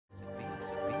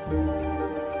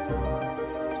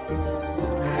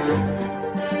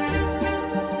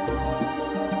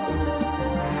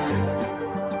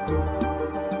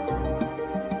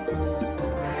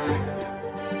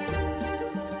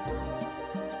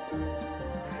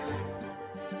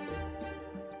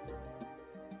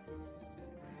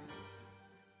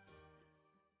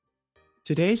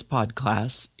Today's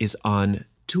podcast is on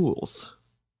tools.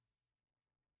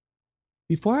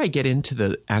 Before I get into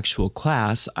the actual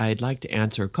class, I'd like to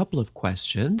answer a couple of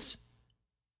questions.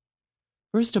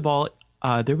 First of all,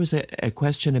 there was a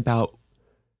question about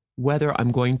whether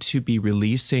I'm going to be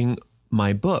releasing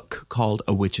my book called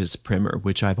A Witch's Primer,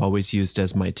 which I've always used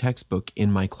as my textbook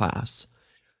in my class.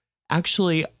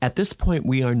 Actually, at this point,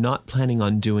 we are not planning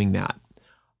on doing that.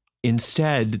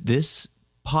 Instead, this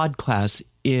podcast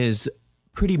is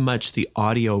pretty much the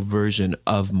audio version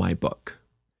of my book.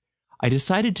 I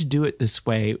decided to do it this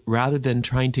way rather than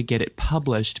trying to get it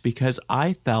published because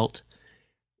I felt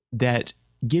that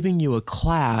giving you a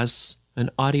class,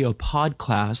 an audio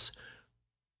podcast,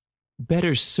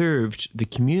 better served the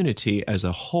community as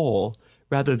a whole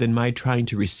rather than my trying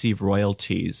to receive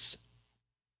royalties.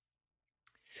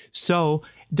 So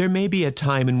there may be a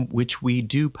time in which we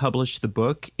do publish the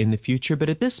book in the future, but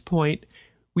at this point,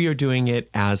 we are doing it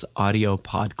as audio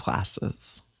pod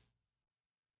classes.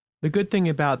 The good thing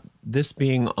about this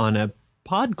being on a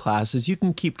pod class is you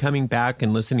can keep coming back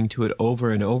and listening to it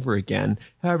over and over again.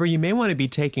 However, you may want to be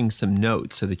taking some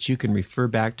notes so that you can refer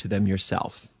back to them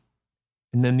yourself.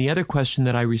 And then the other question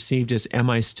that I received is, am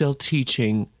I still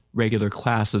teaching regular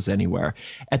classes anywhere?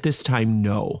 At this time,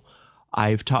 no.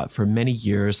 I've taught for many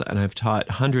years and I've taught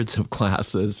hundreds of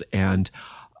classes, and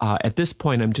at this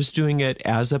point, I'm just doing it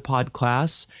as a pod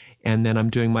class, and then I'm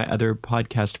doing my other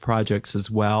podcast projects as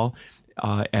well,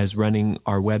 as running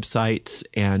our websites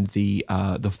and the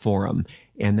forum.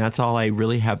 And that's all I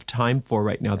really have time for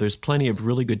right now. There's plenty of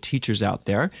really good teachers out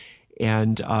there,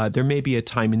 and there may be a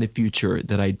time in the future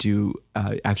that I do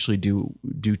actually do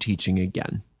teaching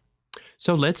again.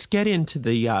 So let's get into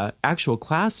the actual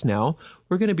class now.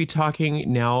 We're going to be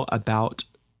talking now about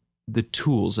the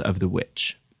tools of the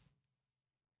witch.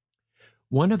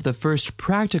 One of the first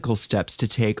practical steps to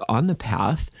take on the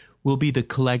path will be the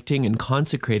collecting and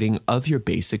consecrating of your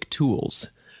basic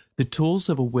tools. The tools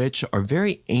of a witch are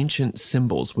very ancient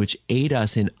symbols which aid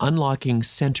us in unlocking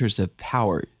centers of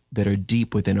power that are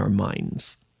deep within our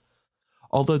minds.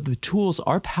 Although the tools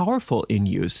are powerful in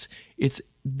use, it's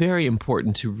very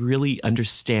important to really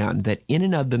understand that in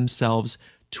and of themselves,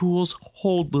 tools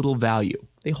hold little value.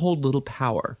 They hold little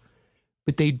power,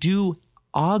 but they do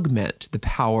augment the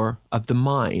power of the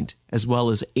mind, as well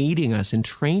as aiding us in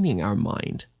training our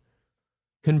mind.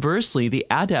 Conversely, the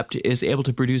adept is able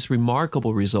to produce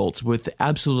remarkable results with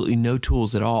absolutely no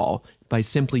tools at all by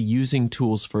simply using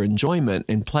tools for enjoyment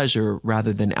and pleasure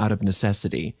rather than out of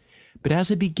necessity. But as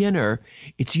a beginner,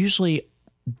 it's usually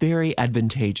very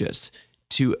advantageous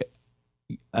to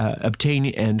obtain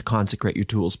and consecrate your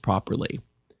tools properly.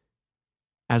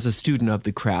 As a student of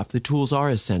the craft, the tools are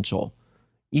essential.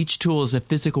 Each tool is a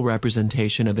physical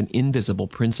representation of an invisible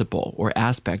principle or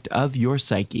aspect of your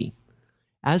psyche.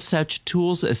 As such,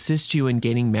 tools assist you in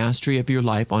gaining mastery of your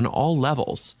life on all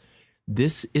levels.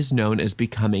 This is known as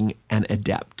becoming an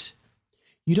adept.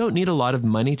 You don't need a lot of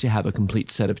money to have a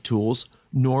complete set of tools,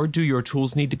 nor do your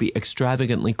tools need to be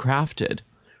extravagantly crafted.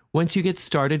 Once you get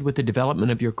started with the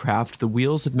development of your craft, the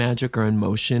wheels of magic are in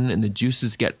motion and the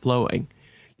juices get flowing.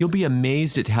 You'll be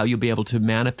amazed at how you'll be able to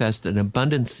manifest an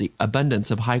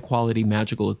abundance of high-quality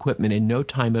magical equipment in no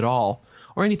time at all,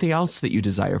 or anything else that you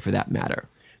desire for that matter.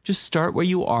 Just start where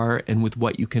you are and with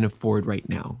what you can afford right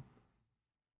now.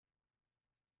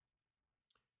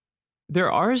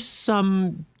 There are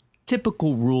some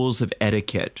typical rules of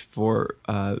etiquette for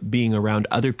being around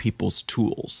other people's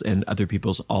tools and other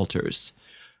people's altars.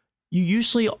 You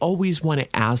usually always want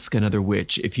to ask another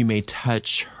witch if you may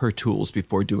touch her tools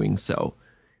before doing so.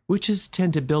 Witches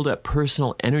tend to build up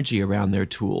personal energy around their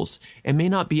tools and may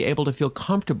not be able to feel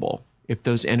comfortable if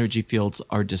those energy fields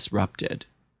are disrupted.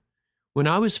 When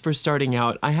I was first starting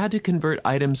out, I had to convert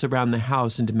items around the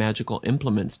house into magical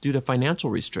implements due to financial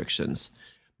restrictions.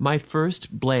 My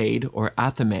first blade, or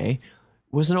athame,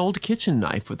 was an old kitchen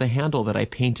knife with a handle that I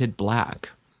painted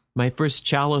black. My first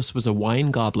chalice was a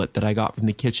wine goblet that I got from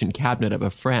the kitchen cabinet of a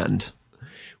friend,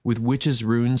 with witches'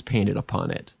 runes painted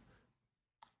upon it.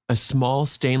 A small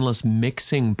stainless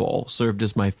mixing bowl served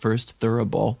as my first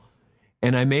thurible,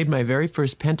 and I made my very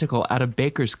first pentacle out of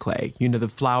baker's clay, you know, the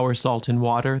flour, salt, and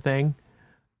water thing.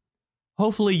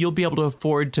 Hopefully you'll be able to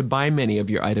afford to buy many of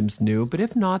your items new, but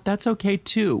if not, that's okay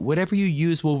too. Whatever you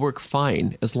use will work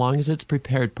fine, as long as it's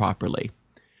prepared properly.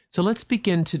 So let's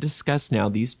begin to discuss now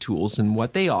these tools and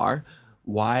what they are,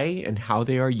 why and how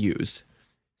they are used.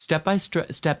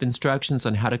 Step-by-step instructions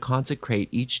on how to consecrate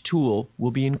each tool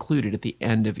will be included at the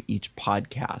end of each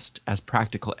podcast as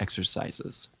practical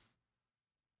exercises.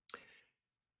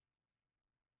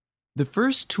 The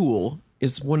first tool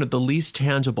is one of the least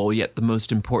tangible yet the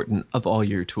most important of all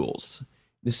your tools.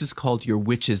 This is called your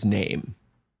witch's name.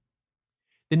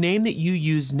 The name that you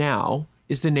use now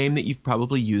is the name that you've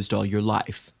probably used all your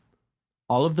life.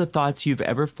 All of the thoughts you've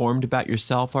ever formed about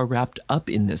yourself are wrapped up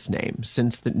in this name,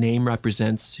 since the name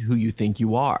represents who you think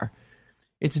you are.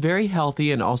 It's very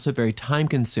healthy and also very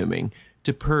time-consuming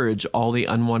to purge all the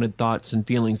unwanted thoughts and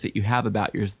feelings that you have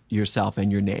about yourself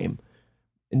and your name.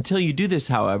 Until you do this,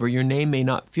 however, your name may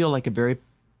not feel like a very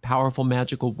powerful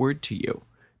magical word to you.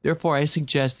 Therefore, I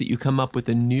suggest that you come up with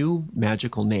a new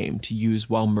magical name to use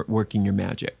while working your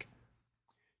magic.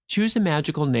 Choose a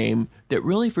magical name that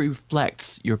really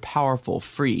reflects your powerful,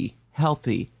 free,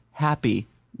 healthy, happy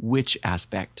witch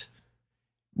aspect.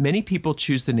 Many people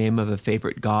choose the name of a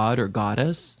favorite god or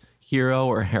goddess, hero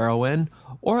or heroine,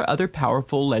 or other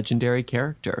powerful legendary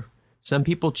character. Some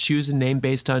people choose a name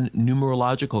based on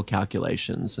numerological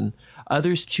calculations, and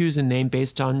others choose a name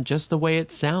based on just the way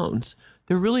it sounds.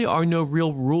 There really are no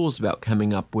real rules about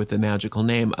coming up with a magical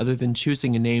name other than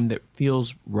choosing a name that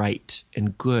feels right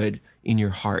and good in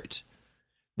your heart.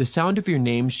 The sound of your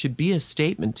name should be a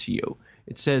statement to you.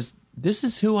 It says, this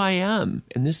is who I am,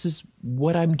 and this is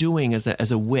what I'm doing as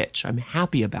a witch. I'm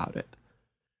happy about it.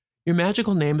 Your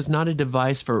magical name is not a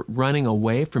device for running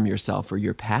away from yourself or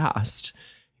your past.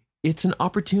 It's an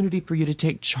opportunity for you to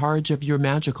take charge of your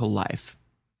magical life.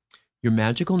 Your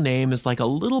magical name is like a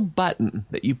little button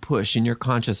that you push in your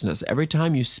consciousness every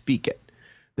time you speak it,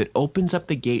 that opens up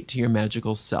the gate to your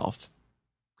magical self.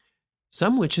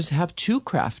 Some witches have two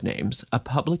craft names, a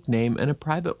public name and a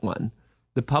private one.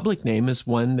 The public name is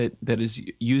one that is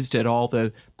used at all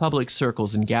the public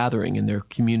circles and gathering in their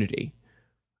community.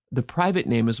 The private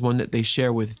name is one that they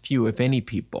share with few, if any,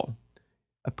 people.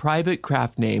 A private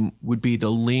craft name would be the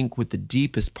link with the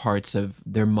deepest parts of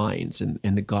their minds and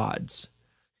the gods.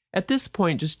 At this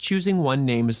point, just choosing one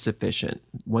name is sufficient,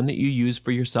 one that you use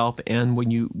for yourself and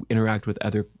when you interact with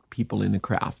other people in the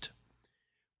craft.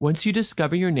 Once you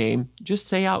discover your name, just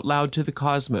say out loud to the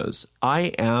cosmos,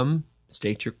 I am,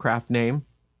 state your craft name.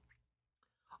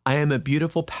 I am a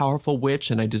beautiful, powerful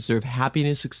witch, and I deserve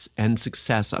happiness and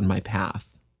success on my path.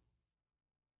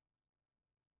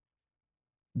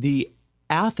 The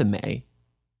athame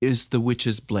is the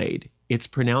witch's blade. It's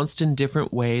pronounced in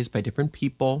different ways by different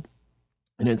people,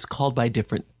 and it's called by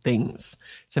different things.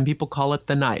 Some people call it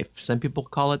the knife. Some people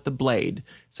call it the blade.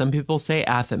 Some people say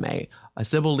athame.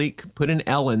 Sybil Leek put an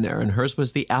L in there, and hers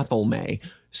was the athame.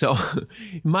 So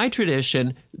in my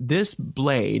tradition, this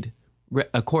blade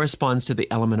corresponds to the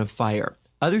element of fire.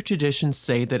 Other traditions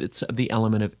say that it's of the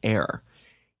element of air.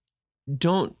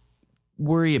 Don't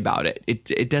worry about it.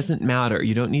 It doesn't matter.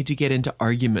 You don't need to get into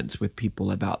arguments with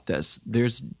people about this.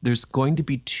 There's going to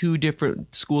be two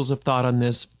different schools of thought on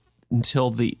this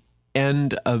until the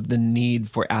end of the need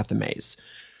for athames.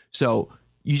 So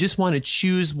you just want to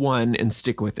choose one and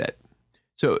stick with it.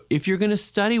 So if you're going to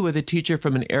study with a teacher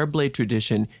from an air blade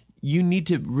tradition, you need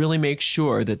to really make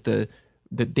sure that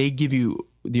they give you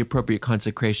the appropriate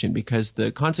consecration, because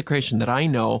the consecration that I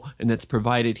know and that's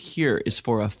provided here is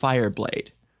for a fire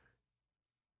blade.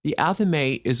 The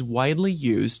athame is widely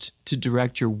used to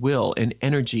direct your will and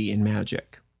energy in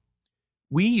magic.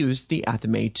 We use the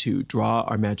athame to draw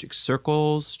our magic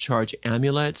circles, charge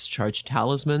amulets, charge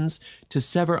talismans, to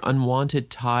sever unwanted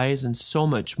ties, and so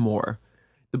much more.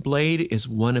 The blade is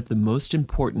one of the most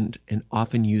important and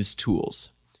often used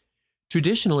tools.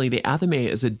 Traditionally, the athame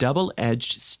is a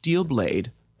double-edged steel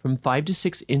blade from 5 to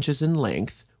 6 inches in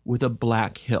length with a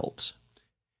black hilt.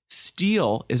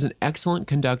 Steel is an excellent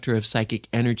conductor of psychic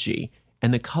energy,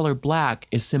 and the color black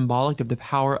is symbolic of the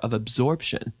power of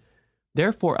absorption.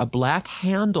 Therefore, a black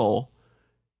handle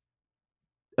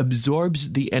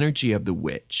absorbs the energy of the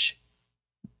witch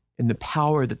and the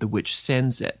power that the witch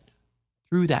sends it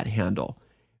through that handle.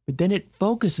 But then it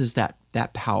focuses that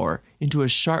power into a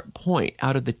sharp point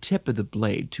out of the tip of the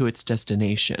blade to its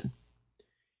destination.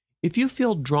 If you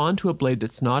feel drawn to a blade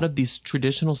that's not of these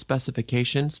traditional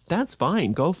specifications, that's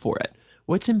fine, go for it.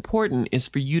 What's important is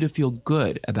for you to feel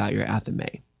good about your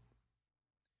athame.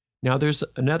 Now, there's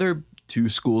another two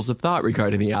schools of thought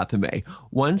regarding the athame.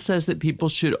 One says that people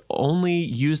should only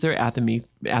use their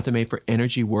athame for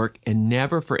energy work and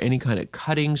never for any kind of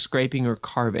cutting, scraping, or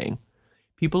carving.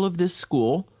 People of this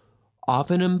school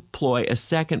often employ a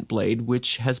second blade,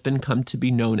 which has been come to be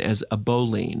known as a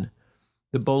bowline.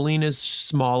 The bolin is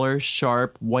smaller,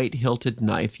 sharp, white-hilted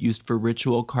knife used for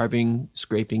ritual carving,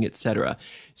 scraping, etc.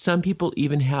 Some people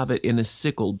even have it in a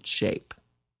sickled shape.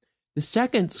 The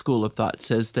second school of thought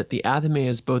says that the athame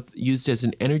is both used as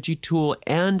an energy tool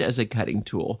and as a cutting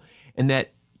tool, and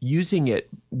that using it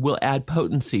will add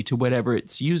potency to whatever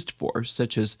it's used for,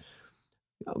 such as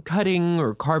cutting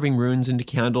or carving runes into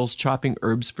candles, chopping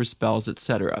herbs for spells,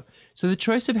 etc. So the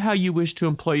choice of how you wish to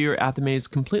employ your athame is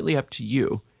completely up to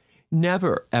you.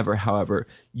 Never, ever, however,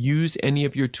 use any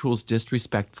of your tools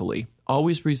disrespectfully.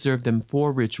 Always reserve them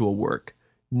for ritual work,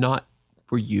 not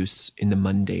for use in the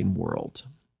mundane world.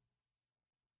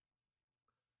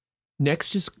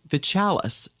 Next is the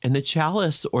chalice, and the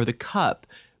chalice, or the cup,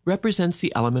 represents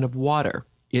the element of water.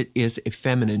 It is a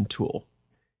feminine tool.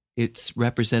 It's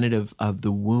representative of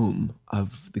the womb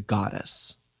of the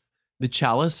goddess. The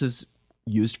chalice is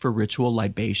used for ritual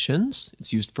libations.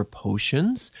 It's used for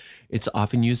potions. It's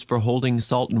often used for holding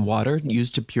salt and water,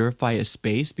 used to purify a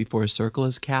space before a circle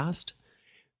is cast.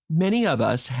 Many of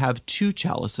us have two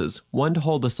chalices, one to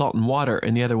hold the salt and water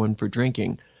and the other one for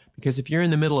drinking. Because if you're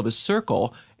in the middle of a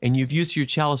circle and you've used your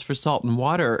chalice for salt and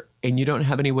water and you don't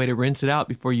have any way to rinse it out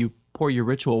before you pour your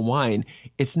ritual wine,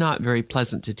 it's not very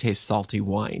pleasant to taste salty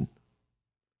wine.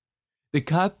 The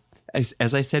cup,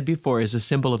 as I said before, is a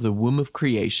symbol of the womb of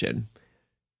creation.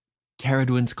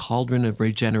 Caradwin's cauldron of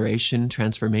regeneration,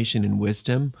 transformation, and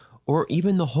wisdom, or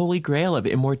even the holy grail of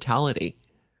immortality.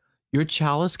 Your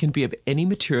chalice can be of any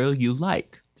material you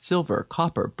like: silver,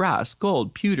 copper, brass,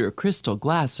 gold, pewter, crystal,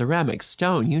 glass, ceramic,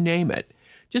 stone, you name it.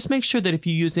 Just make sure that if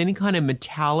you use any kind of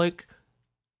metallic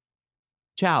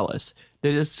chalice,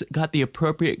 that it's got the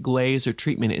appropriate glaze or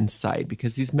treatment inside,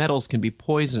 because these metals can be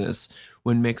poisonous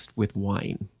when mixed with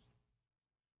wine.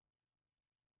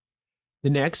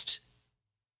 The next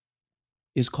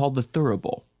is called the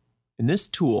thurible, and this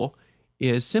tool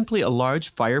is simply a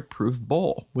large fireproof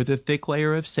bowl with a thick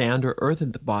layer of sand or earth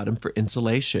at the bottom for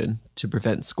insulation to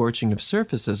prevent scorching of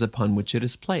surfaces upon which it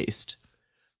is placed.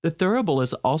 The thurible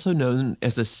is also known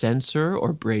as a censer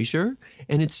or brazier,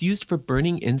 and it's used for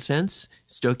burning incense,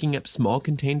 stoking up small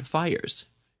contained fires.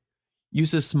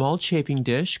 Use a small chafing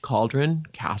dish, cauldron,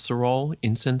 casserole,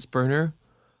 incense burner.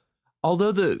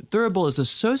 Although the thurible is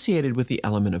associated with the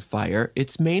element of fire,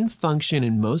 its main function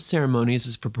in most ceremonies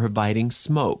is for providing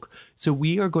smoke, so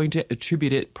we are going to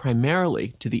attribute it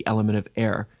primarily to the element of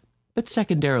air, but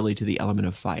secondarily to the element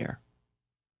of fire.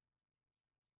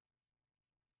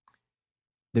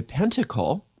 The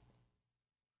pentacle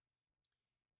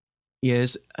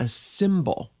is a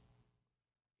symbol.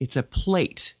 It's a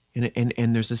plate,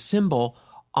 and there's a symbol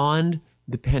on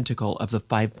the pentacle of the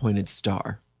five-pointed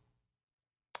star.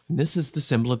 And this is the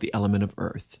symbol of the element of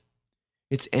earth.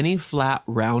 It's any flat,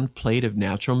 round plate of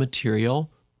natural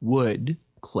material, wood,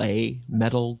 clay,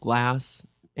 metal, glass,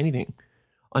 anything,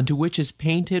 onto which is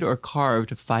painted or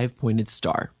carved a five-pointed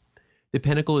star. The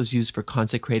pentacle is used for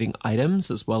consecrating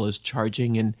items as well as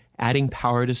charging and adding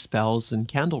power to spells and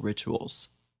candle rituals.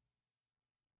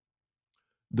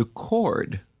 The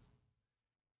cord.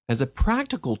 As a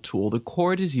practical tool, the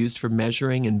cord is used for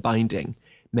measuring and binding.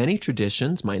 Many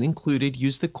traditions, mine included,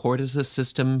 use the cord as a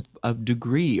system of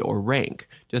degree or rank,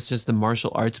 just as the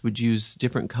martial arts would use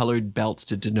different colored belts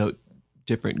to denote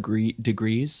different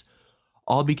degrees.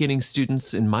 All beginning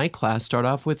students in my class start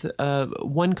off with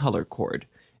one color cord.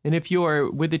 And if you are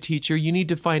with a teacher, you need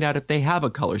to find out if they have a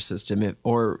color system, and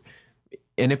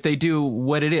if they do,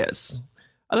 what it is.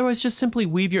 Otherwise, just simply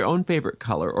weave your own favorite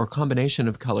color or combination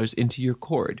of colors into your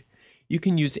cord. You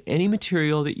can use any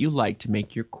material that you like to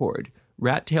make your cord.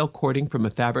 Rat tail cording from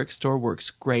a fabric store works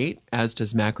great, as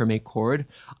does macrame cord.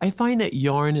 I find that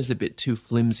yarn is a bit too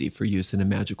flimsy for use in a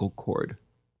magical cord.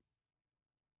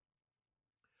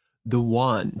 The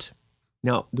wand.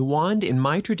 Now, the wand in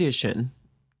my tradition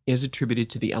is attributed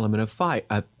to the element of air.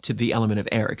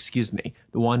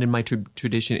 The wand in my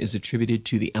tradition is attributed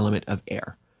to the element of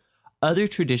air. Other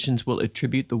traditions will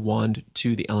attribute the wand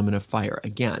to the element of fire.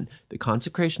 Again, the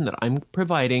consecration that I'm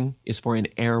providing is for an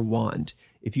air wand.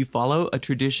 If you follow a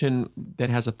tradition that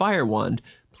has a fire wand,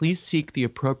 please seek the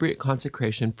appropriate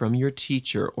consecration from your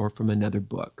teacher or from another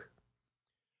book.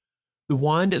 The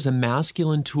wand is a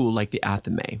masculine tool like the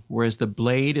athame, whereas the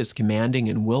blade is commanding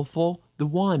and willful, the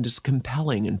wand is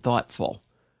compelling and thoughtful.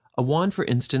 A wand, for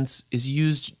instance, is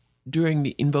used during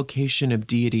the invocation of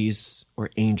deities or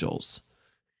angels.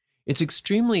 It's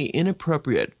extremely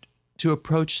inappropriate to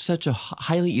approach such a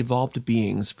highly evolved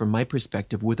beings, from my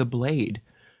perspective, with a blade.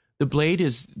 The blade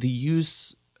is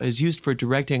used for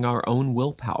directing our own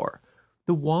willpower.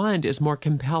 The wand is more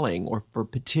compelling, or for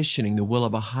petitioning the will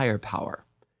of a higher power.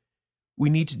 We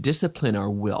need to discipline our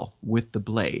will with the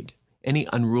blade, Any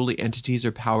unruly entities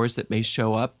or powers that may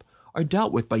show up are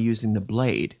dealt with by using the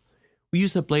blade. We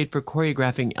use the blade for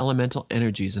choreographing elemental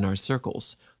energies in our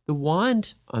circles. The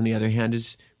wand, on the other hand,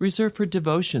 is reserved for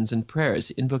devotions and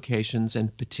prayers, invocations,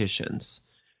 and petitions.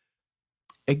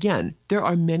 Again, there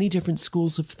are many different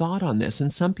schools of thought on this,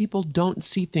 and some people don't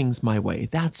see things my way.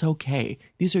 That's okay.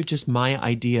 These are just my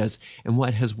ideas and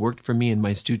what has worked for me and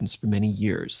my students for many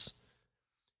years.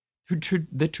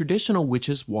 The traditional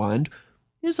witch's wand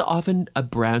is often a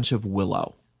branch of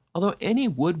willow, although any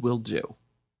wood will do.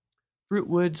 Fruit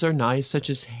woods are nice, such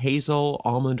as hazel,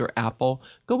 almond, or apple.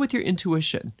 Go with your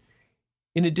intuition.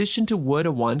 In addition to wood,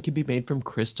 a wand can be made from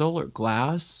crystal or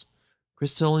glass,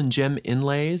 crystal and gem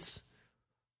inlays,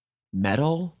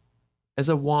 metal. As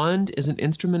a wand is an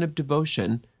instrument of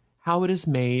devotion, how it is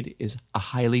made is a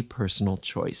highly personal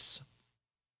choice.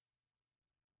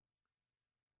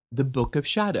 The Book of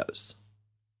Shadows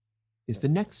is the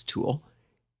next tool.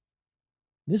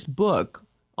 This book,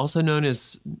 also known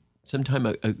as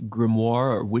sometimes a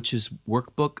grimoire or witch's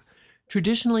workbook,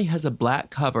 traditionally has a black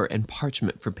cover and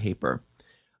parchment for paper.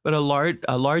 But a large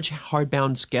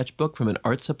hardbound sketchbook from an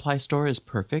art supply store is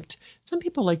perfect. Some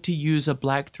people like to use a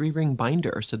black 3-ring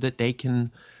binder so that they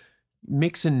can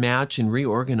mix and match and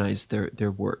reorganize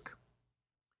their work.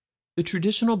 The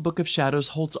traditional Book of Shadows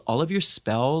holds all of your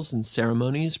spells and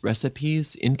ceremonies,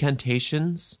 recipes,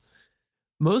 incantations.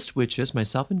 Most witches,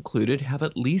 myself included, have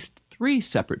at least 3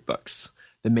 separate books.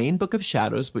 The main Book of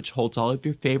Shadows, which holds all of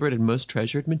your favorite and most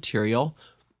treasured material.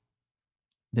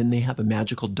 Then they have a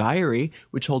magical diary,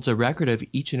 which holds a record of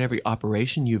each and every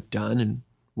operation you've done and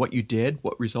what you did,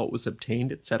 what result was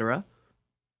obtained, etc.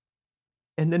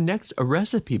 And then next, a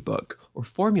recipe book or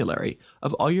formulary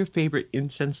of all your favorite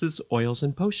incenses, oils,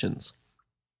 and potions.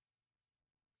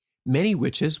 Many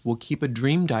witches will keep a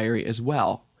dream diary as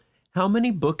well. How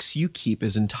many books you keep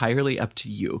is entirely up to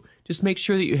you. Just make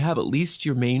sure that you have at least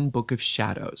your main Book of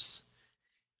Shadows.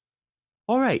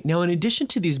 All right, now in addition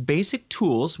to these basic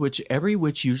tools, which every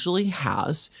witch usually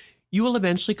has, you will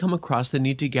eventually come across the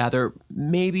need to gather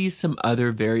maybe some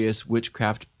other various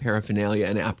witchcraft paraphernalia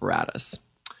and apparatus.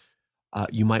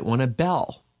 You might want a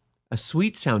bell, a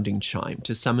sweet-sounding chime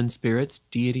to summon spirits,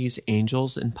 deities,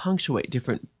 angels, and punctuate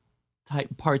different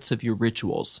parts of your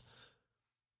rituals.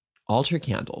 Altar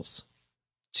candles.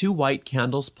 2 white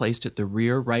candles placed at the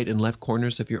rear, right, and left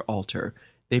corners of your altar.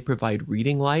 They provide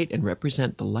reading light and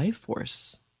represent the life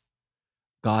force.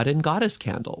 God and goddess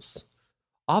candles.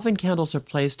 Often candles are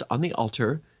placed on the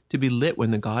altar to be lit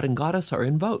when the god and goddess are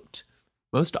invoked.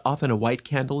 Most often a white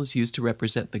candle is used to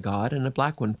represent the god and a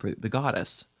black one for the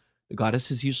goddess. The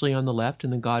goddess is usually on the left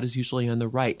and the god is usually on the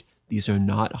right. These are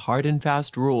not hard and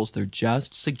fast rules. They're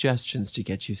just suggestions to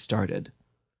get you started.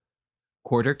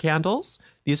 Quarter candles.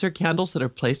 These are candles that are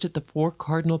placed at the 4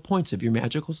 cardinal points of your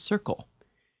magical circle.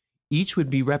 Each would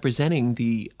be representing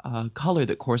the color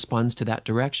that corresponds to that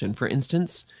direction. For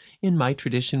instance, in my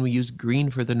tradition, we use green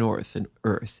for the north and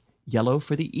earth, yellow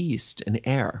for the east and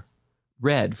air,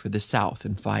 red for the south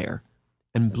and fire,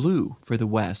 and blue for the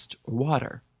west or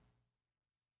water.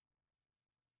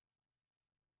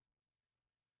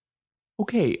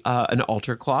 Okay, an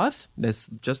altar cloth. That's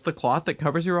just the cloth that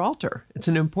covers your altar. It's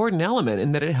an important element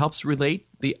in that it helps relate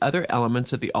the other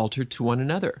elements of the altar to one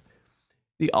another.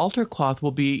 The altar cloth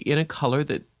will be in a color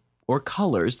or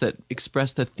colors that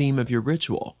express the theme of your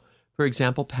ritual. For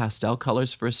example, pastel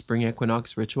colors for a spring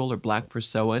equinox ritual or black for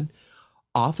Samhain.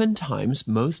 Oftentimes,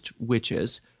 most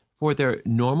witches, for their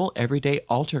normal everyday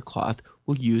altar cloth,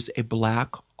 will use a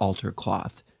black altar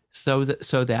cloth so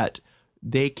that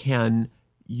they can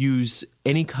use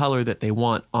any color that they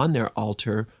want on their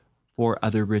altar for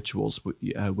other rituals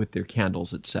with their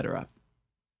candles, etc.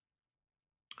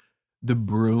 The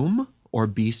broom or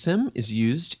besom is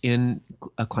used in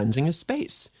cleansing a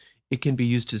space. It can be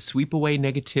used to sweep away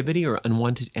negativity or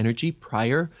unwanted energy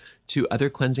prior to other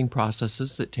cleansing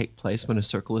processes that take place when a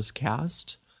circle is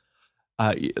cast.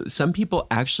 Some people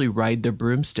actually ride their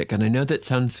broomstick, and I know that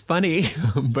sounds funny,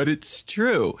 but it's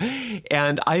true.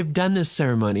 And I've done this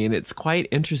ceremony, and it's quite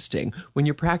interesting. When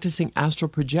you're practicing astral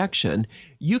projection,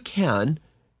 you can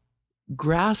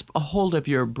grasp a hold of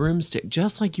your broomstick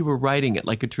just like you were riding it,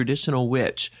 like a traditional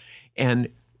witch, and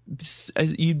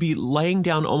you'd be laying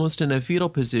down almost in a fetal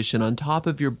position on top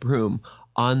of your broom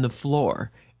on the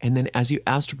floor. And then as you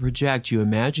astral project, you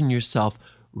imagine yourself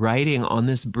riding on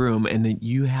this broom, and then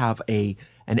you have an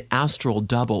astral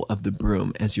double of the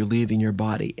broom as you're leaving your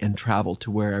body and travel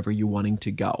to wherever you're wanting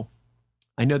to go.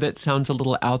 I know that sounds a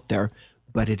little out there,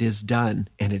 but it is done,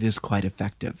 and it is quite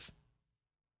effective.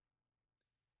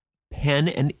 Pen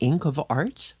and ink of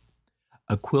art.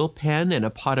 A quill pen and a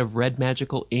pot of red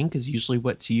magical ink is usually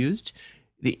what's used.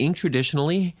 The ink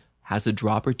traditionally has a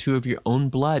drop or two of your own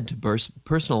blood to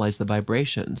personalize the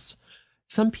vibrations.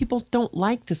 Some people don't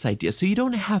like this idea, so you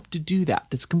don't have to do that.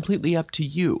 That's completely up to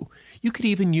you. You could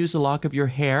even use a lock of your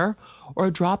hair or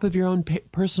a drop of your own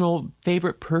personal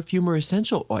favorite perfume or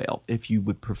essential oil if you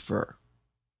would prefer.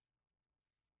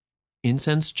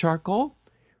 Incense charcoal.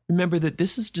 Remember that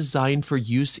this is designed for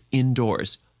use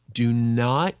indoors. Do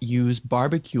not use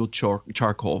barbecue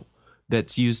charcoal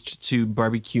that's used to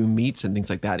barbecue meats and things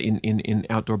like that in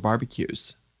outdoor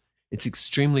barbecues. It's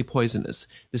extremely poisonous.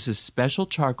 This is special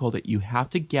charcoal that you have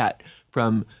to get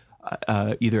from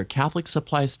either a Catholic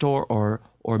supply store or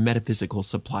metaphysical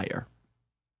supplier.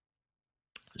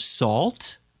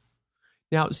 Salt.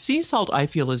 Now, sea salt I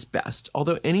feel is best,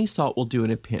 although any salt will do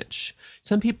in a pinch.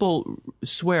 Some people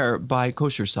swear by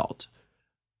kosher salt.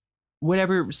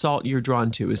 Whatever salt you're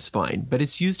drawn to is fine, but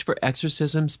it's used for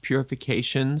exorcisms,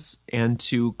 purifications, and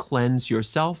to cleanse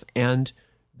yourself and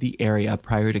the area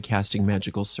prior to casting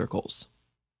magical circles.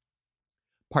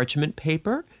 Parchment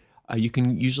paper. You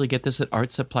can usually get this at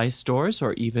art supply stores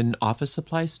or even office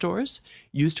supply stores,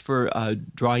 used for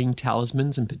drawing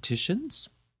talismans and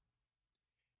petitions.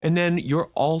 And then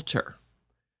your altar.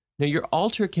 Now, your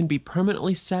altar can be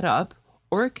permanently set up,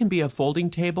 or it can be a folding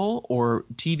table or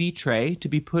TV tray to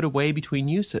be put away between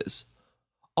uses.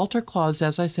 Altar cloths,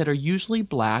 as I said, are usually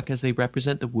black as they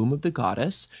represent the womb of the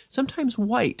goddess, sometimes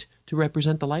white to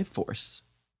represent the life force.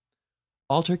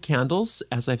 Altar candles,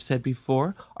 as I've said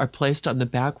before, are placed on the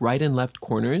back right and left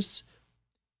corners.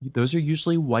 Those are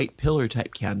usually white pillar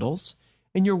type candles,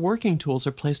 and your working tools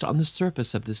are placed on the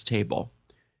surface of this table.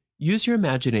 Use your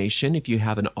imagination if you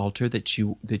have an altar that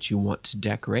you want to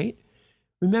decorate.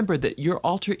 Remember that your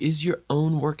altar is your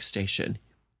own workstation.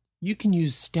 You can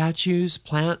use statues,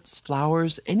 plants,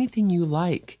 flowers, anything you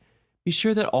like. Be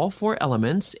sure that all four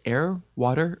elements, air,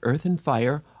 water, earth, and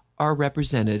fire, are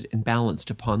represented and balanced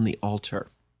upon the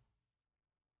altar.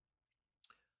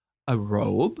 A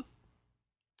robe.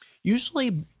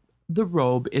 Usually the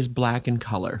robe is black in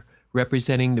color,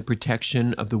 representing the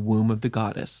protection of the womb of the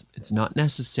goddess. It's not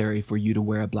necessary for you to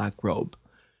wear a black robe.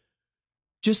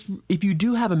 Just if you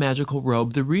do have a magical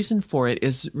robe, the reason for it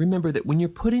is, remember that when you're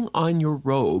putting on your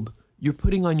robe, you're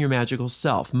putting on your magical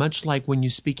self, much like when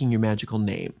you're speaking your magical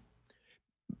name.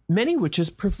 Many witches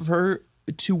prefer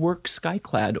to work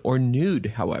skyclad or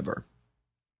nude, however.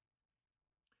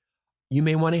 You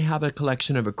may want to have a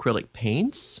collection of acrylic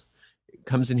paints. It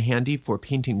comes in handy for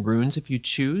painting runes if you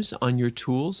choose on your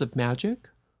tools of magic.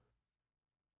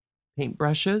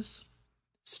 Paintbrushes,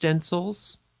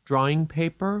 stencils, drawing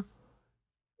paper.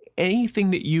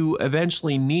 Anything that you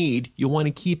eventually need, you'll want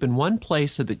to keep in one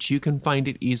place so that you can find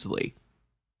it easily.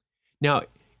 Now,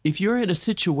 if you're in a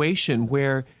situation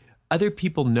where other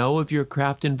people know of your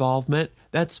craft involvement,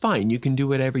 that's fine. You can do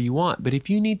whatever you want. But if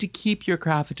you need to keep your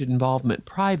craft involvement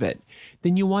private,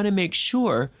 then you want to make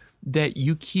sure that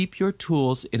you keep your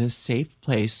tools in a safe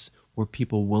place where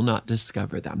people will not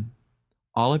discover them.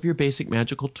 All of your basic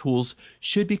magical tools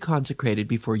should be consecrated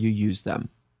before you use them.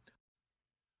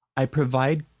 I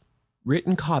provide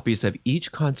written copies of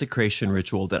each consecration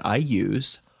ritual that I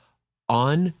use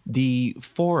on the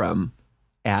forum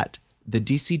at the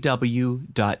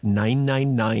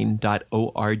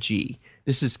dcw.999.org.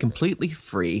 This is completely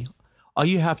free. All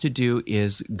you have to do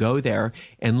is go there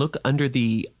and look under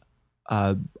the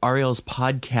Ariel's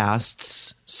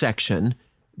podcasts section,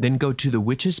 then go to the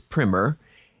Witch's Primer,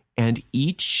 and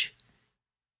each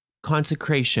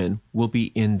consecration will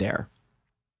be in there.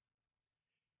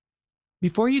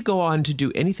 Before you go on to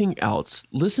do anything else,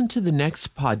 listen to the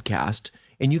next podcast,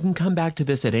 and you can come back to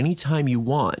this at any time you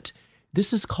want.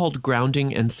 This is called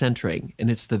grounding and centering,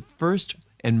 and it's the first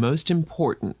and most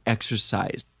important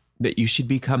exercise that you should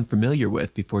become familiar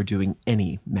with before doing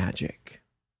any magic.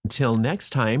 Until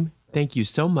next time, thank you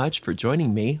so much for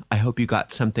joining me. I hope you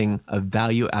got something of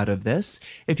value out of this.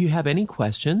 If you have any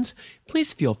questions,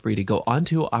 please feel free to go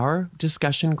onto our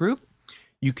discussion group.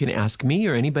 You can ask me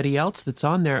or anybody else that's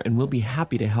on there, and we'll be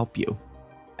happy to help you.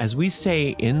 As we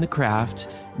say in the craft,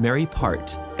 merry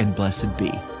part and blessed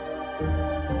be.